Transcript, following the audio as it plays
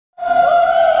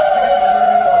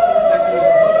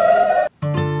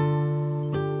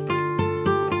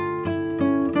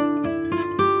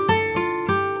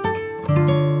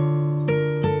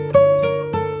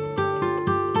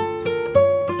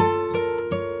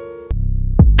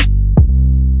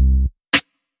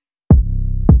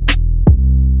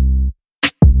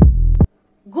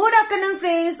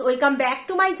Welcome back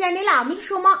to my channel. আমি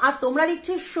সোমা আর তোমরা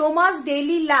দেখছো সোমাস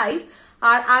ডেইলি লাইফ।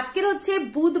 আর আজকের হচ্ছে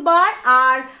বুধবার,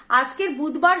 আর আজকের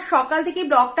বুধবার সকাল থেকে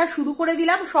ব্লগটা শুরু করে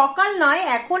দিলাম। সকাল নয়,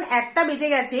 এখন 1টা বেজে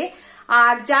গেছে।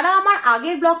 আর যারা আমার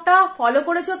আগের ব্লগটা ফলো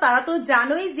করেছো তারা তো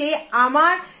জানোই যে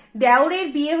আমার দেওরের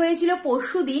বিয়ে হয়েছিল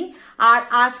পরশুদিন, আর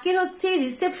আজকের হচ্ছে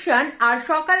রিসেপশন। আর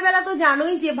সকালবেলা তো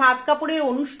জানোই যে ভাত কাপড়ের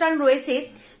অনুষ্ঠান রয়েছে,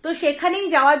 তো সেখানেই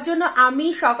যাওয়ার জন্য আমি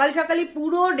সকাল সকালই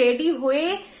পুরো রেডি হয়ে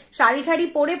শাড়ি ঠাড়ি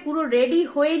পরে পুরো রেডি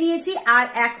হয়ে নিয়েছি। আর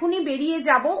এখনই বেরিয়ে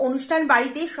যাব অনুষ্ঠান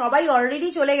বাড়িতে। সবাই অলরেডি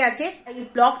চলে গেছে। এই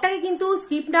ব্লগটাকে কিন্তু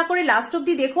স্কিপ না করে লাস্ট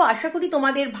অব্দি দেখো, আশা করি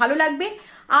তোমাদের ভালো লাগবে।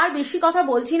 আর বেশি কথা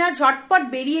বলছি না, ঝটপট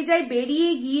বেরিয়ে যাই।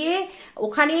 বেরিয়ে গিয়ে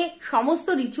ওখানে সমস্ত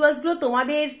রিচুয়ালসগুলো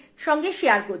তোমাদের সঙ্গে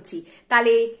শেয়ার করছি।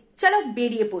 তাহলে চলো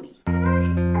বেরিয়ে পড়ি।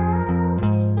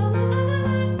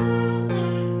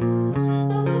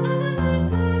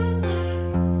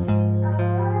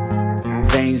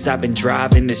 I've been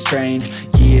driving this train,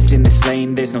 years in this lane,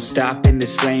 there's no stopping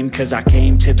this flame. Cause I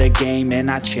came to the game and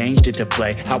I changed it to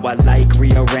play how I like,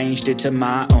 rearranged it to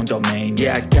my own domain.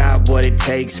 Yeah, I got what it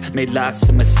takes, made lots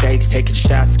of mistakes, taking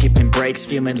shots, skipping breaks,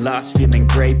 feeling lost, feeling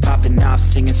great, popping off,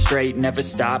 singing straight, never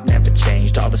stopped, never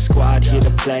changed. All the squad here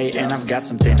to play and I've got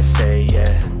something to say,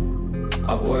 yeah.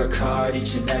 I work hard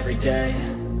each and every day,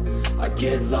 I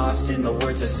get lost in the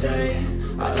words I say.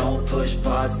 I don't push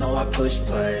pause, no I push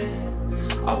play.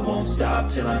 I won't stop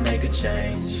till I make a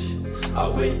change. I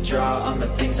withdraw on the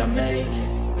things I make.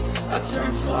 I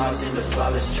turn flaws into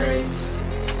flawless traits.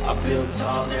 I build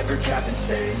tall, never capped in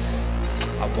space.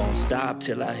 I won't stop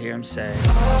till I hear him say,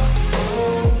 oh,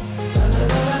 oh, la, la,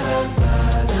 la, la, la,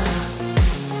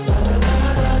 la, la, la,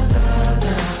 la, la, la,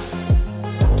 la.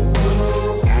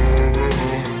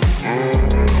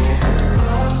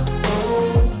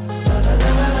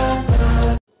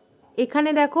 এখানে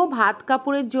দেখো ভাত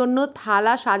কাপড়ের জন্য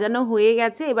থালা সাজানো হয়ে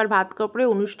গেছে। এবার ভাত কাপড়ের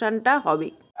অনুষ্ঠানটা হবে।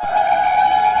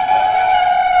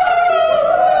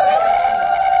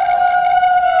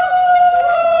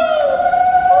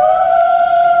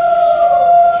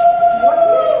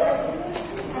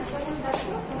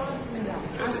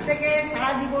 আজ থেকে সারা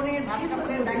জীবনের ভাত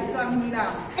কাপড়ের দায়িত্ব আমি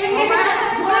নিলাম।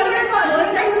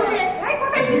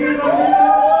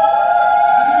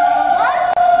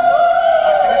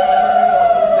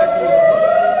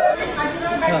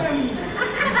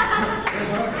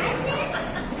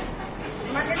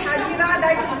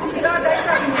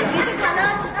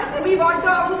 তুমি বড্ড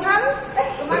অগুছাল,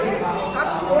 তোমাকে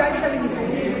দায়িত্ব আমি নিলাম।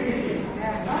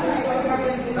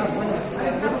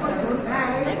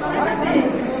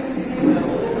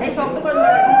 এই শব্দ করে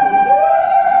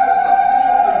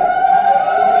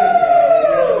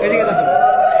এদিকে দেখো,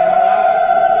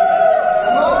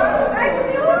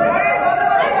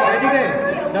 এদিকে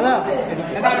দাদা,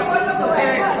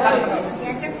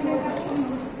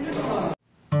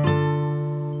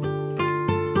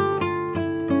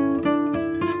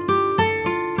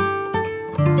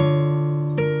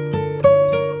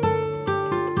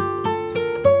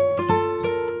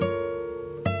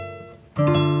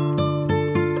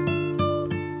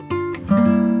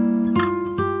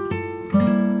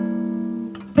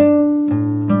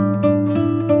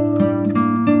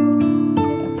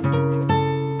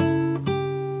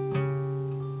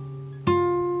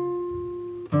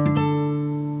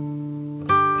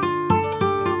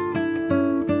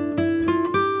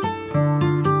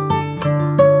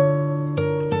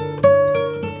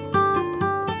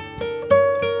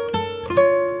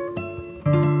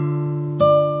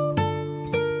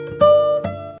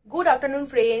 আফটারনুন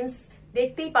ফ্রেন্ডস,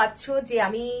 দেখতেই পাচ্ছ যে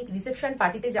আমি রিসেপশন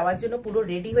পার্টিতে যাওয়ার জন্য পুরো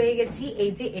রেডি হয়ে গেছি।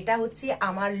 এই যে এটা হচ্ছে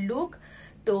আমার লুক।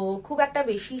 তো খুব একটা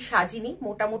বেশি সাজিনি,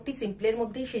 মোটামুটি সিম্পলের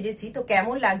মধ্যেই সেজেছি। তো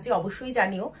কেমন লাগছে অবশ্যই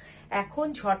জানিও। এখন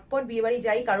ঝটপট বিয়ে বাড়ি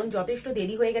যাই, কারণ যথেষ্ট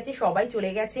দেরি হয়ে গেছে, সবাই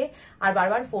চলে গেছে আর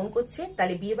বারবার ফোন করছে।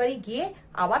 তাহলে বিয়ে বাড়ি গিয়ে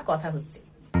আবার কথা হচ্ছে।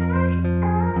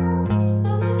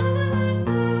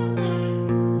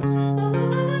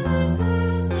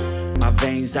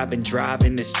 Veins, I've been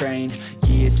driving this train,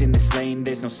 years in this lane,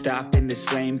 there's no stopping this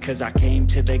flame. Cause I came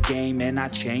to the game and I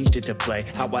changed it to play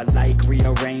how I like,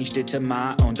 rearranged it to my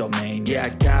own domain. Yeah,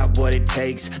 I got what it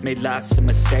takes, made lots of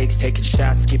mistakes, taking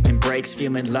shots, skipping breaks,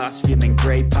 feeling lost, feeling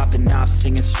great, popping off,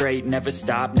 singing straight, never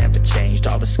stopped, never changed.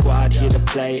 All the squad here to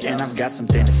play and I've got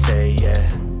something to say, yeah.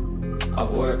 I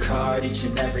work hard each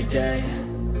and every day,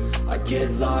 I get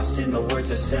lost in the words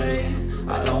I say.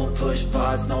 I don't push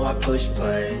pause, no I push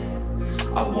play.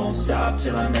 I won't stop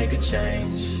till I make a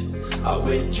change. I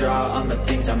withdraw on the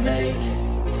things I make.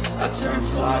 I turn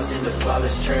flaws into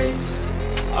flawless traits.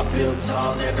 I build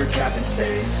tall, never capped in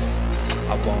space.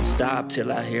 I won't stop till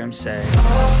I hear him say,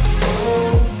 oh,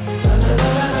 oh, la, la, la,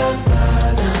 la, la,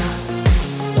 la,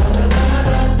 la, la, la,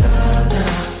 la, la.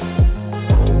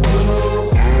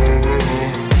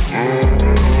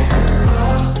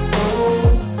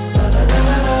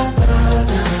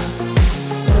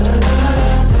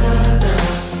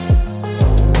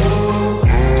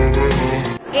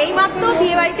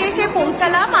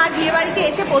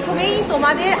 প্রথমেই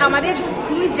তোমাদের আমাদের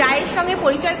দুই জায়ের সঙ্গে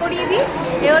পরিচয় করিয়ে দিই।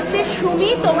 এ হচ্ছে সুমি,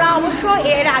 তোমরা অবশ্য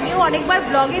এর আগেও অনেকবার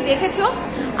ব্লগে দেখেছো।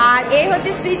 আর এ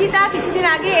হচ্ছে সৃজিতা, কিছুদিন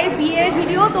আগে এর বিয়ের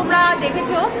ভিডিও তোমরা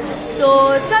দেখেছো। তো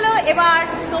চলো এবার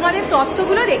তোমাদের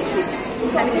তত্ত্বগুলো দেখি,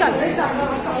 তাহলে চলো।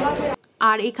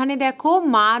 আর এখানে দেখো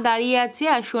মা দাঁড়িয়ে আছে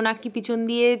আর সোনাক্ষী পিছন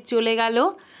দিয়ে চলে গেল।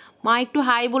 মা একটু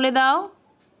হাই বলে দাও।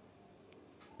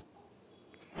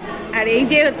 আর এই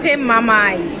যে হচ্ছে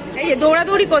মামাই, এই যে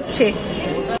দৌড়াদৌড়ি করছে।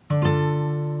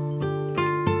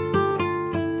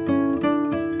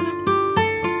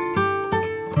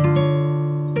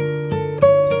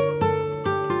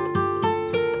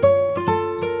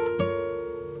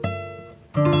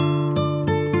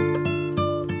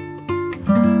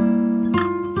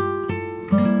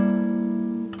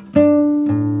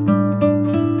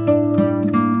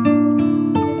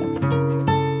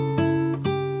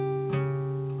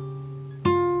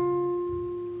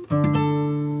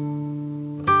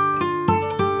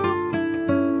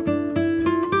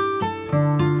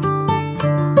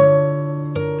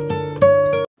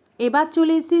 এবার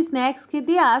চলে এসেছি স্ন্যাক্স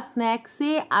খেতে। আর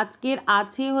স্ন্যাক্সে আজকের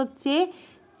আছে হচ্ছে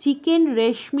চিকেন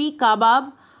রেশমি কাবাব,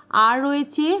 আর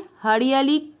রয়েছে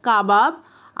হরিয়ালি কাবাব,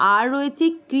 আর রয়েছে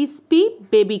ক্রিস্পি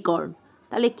বেবিকর্ন।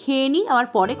 তাহলে খেয়ে নিই, আবার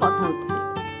পরে কথা হচ্ছে।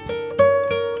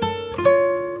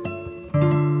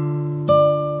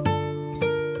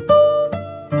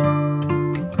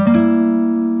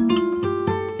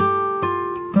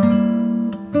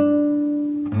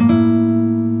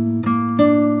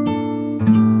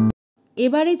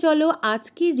 এবারে চলো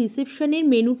আজকের রিসেপশনের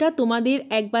মেনুটা তোমাদের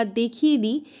একবার দেখিয়ে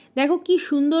দিই। দেখো কি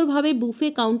সুন্দরভাবে বুফে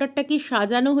কাউন্টারটাকে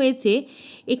সাজানো হয়েছে।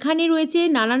 এখানে রয়েছে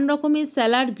নানান রকমের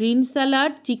salad, green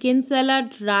salad, chicken salad,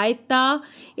 raita,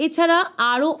 এছাড়া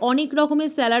আরও অনেক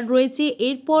রকমের স্যালাড রয়েছে।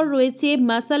 এরপর রয়েছে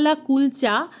মশালা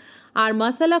কুলচা, আর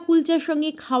মশালা কুলচার সঙ্গে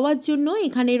খাওয়ার জন্য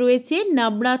এখানে রয়েছে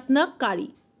নবরত্ন কারি।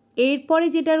 এরপরে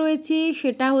যেটা রয়েছে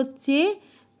সেটা হচ্ছে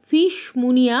ফিশ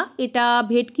মুনিয়া, এটা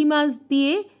ভেটকি মাছ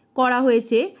দিয়ে করা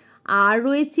হয়েছে। আর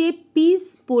রয়েছে পিস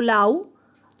পোলাও,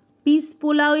 পিস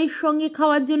পোলাওয়ের সঙ্গে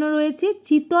খাওয়ার জন্য রয়েছে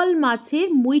চিতল মাছের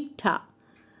মুইঠা,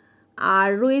 আর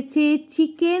রয়েছে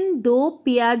চিকেন দো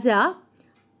পেঁয়াজা,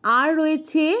 আর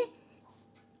রয়েছে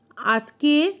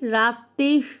আজকের রাতে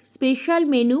স্পেশাল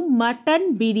মেনু মাটন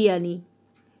বিরিয়ানি।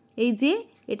 এই যে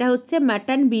এটা হচ্ছে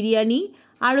মাটন বিরিয়ানি,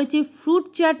 আর হচ্ছে ফ্রুট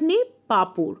চাটনি,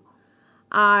 পাঁপড়।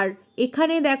 আর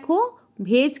এখানে দেখো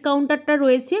ভেজ কাউন্টারটা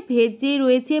রয়েছে, ভেজে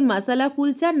রয়েছে মশালা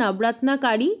কুলচা, নবরত্ন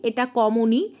কারি, এটা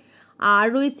কমনই, আর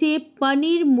রয়েছে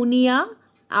পনির মুনিয়া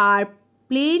আর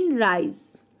প্লেন রাইস,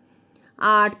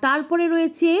 আর তারপরে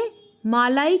রয়েছে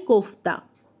মালাই কোফতা,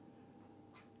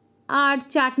 আর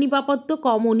চাটনি পাঁপড় তো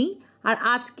কমনই। আর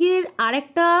আজকের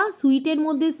আরেকটা সুইটের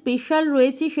মধ্যে স্পেশাল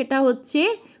রয়েছে, সেটা হচ্ছে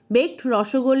বেকড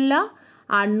রসগোল্লা,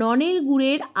 আর ননের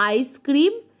গুড়ের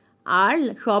আইসক্রিম, আর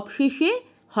সবশেষে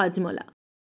হজমলা।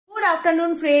 গুড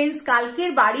আফটারনুন ফ্রেন্ডস,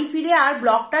 কালকের বাড়ি ফিরে আর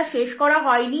ব্লগটা শেষ করা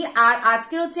হয়নি। আর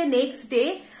আজকের হচ্ছে নেক্সট ডে,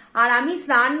 আর আমি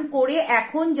স্নান করে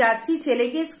এখন যাচ্ছি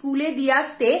ছেলেকে স্কুলে দিয়ে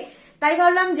আসতে। তাই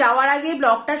ভাবলাম যাওয়ার আগে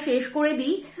ব্লগটা শেষ করে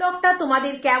দিই। ব্লগটা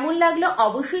তোমাদের কেমন লাগলো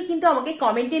অবশ্যই কিন্তু আমাকে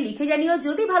কমেন্টে লিখে জানিও।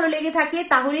 যদি ভালো লেগে থাকে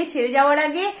তাহলে ছেড়ে যাওয়ার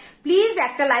আগে প্লিজ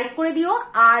একটা লাইক করে দিও।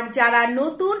 আর যারা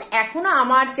নতুন এখনো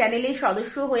আমার চ্যানেলের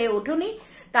সদস্য হয়ে ওঠোনি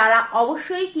তারা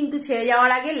অবশ্যই কিন্তু ছেড়ে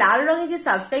যাওয়ার আগে লাল রঙের যে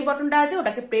সাবস্ক্রাইব বাটনটা আছে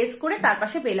ওটাকে প্রেস করে তার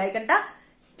পাশে বেল আইকনটা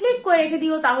ক্লিক করে রেখে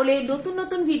দিও। তাহলে নতুন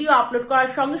নতুন ভিডিও আপলোড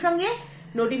করার সঙ্গে সঙ্গে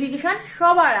নোটিফিকেশন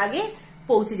সবার আগে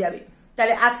পৌঁছে যাবে।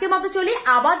 তাহলে আজকের মতো চলি,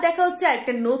 আবার দেখা হচ্ছে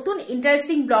একটা নতুন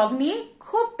ইন্টারেস্টিং ব্লগ নিয়ে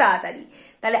খুব তাড়াতাড়ি।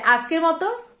 তাহলে আজকের মতো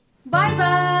বাই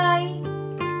বাই।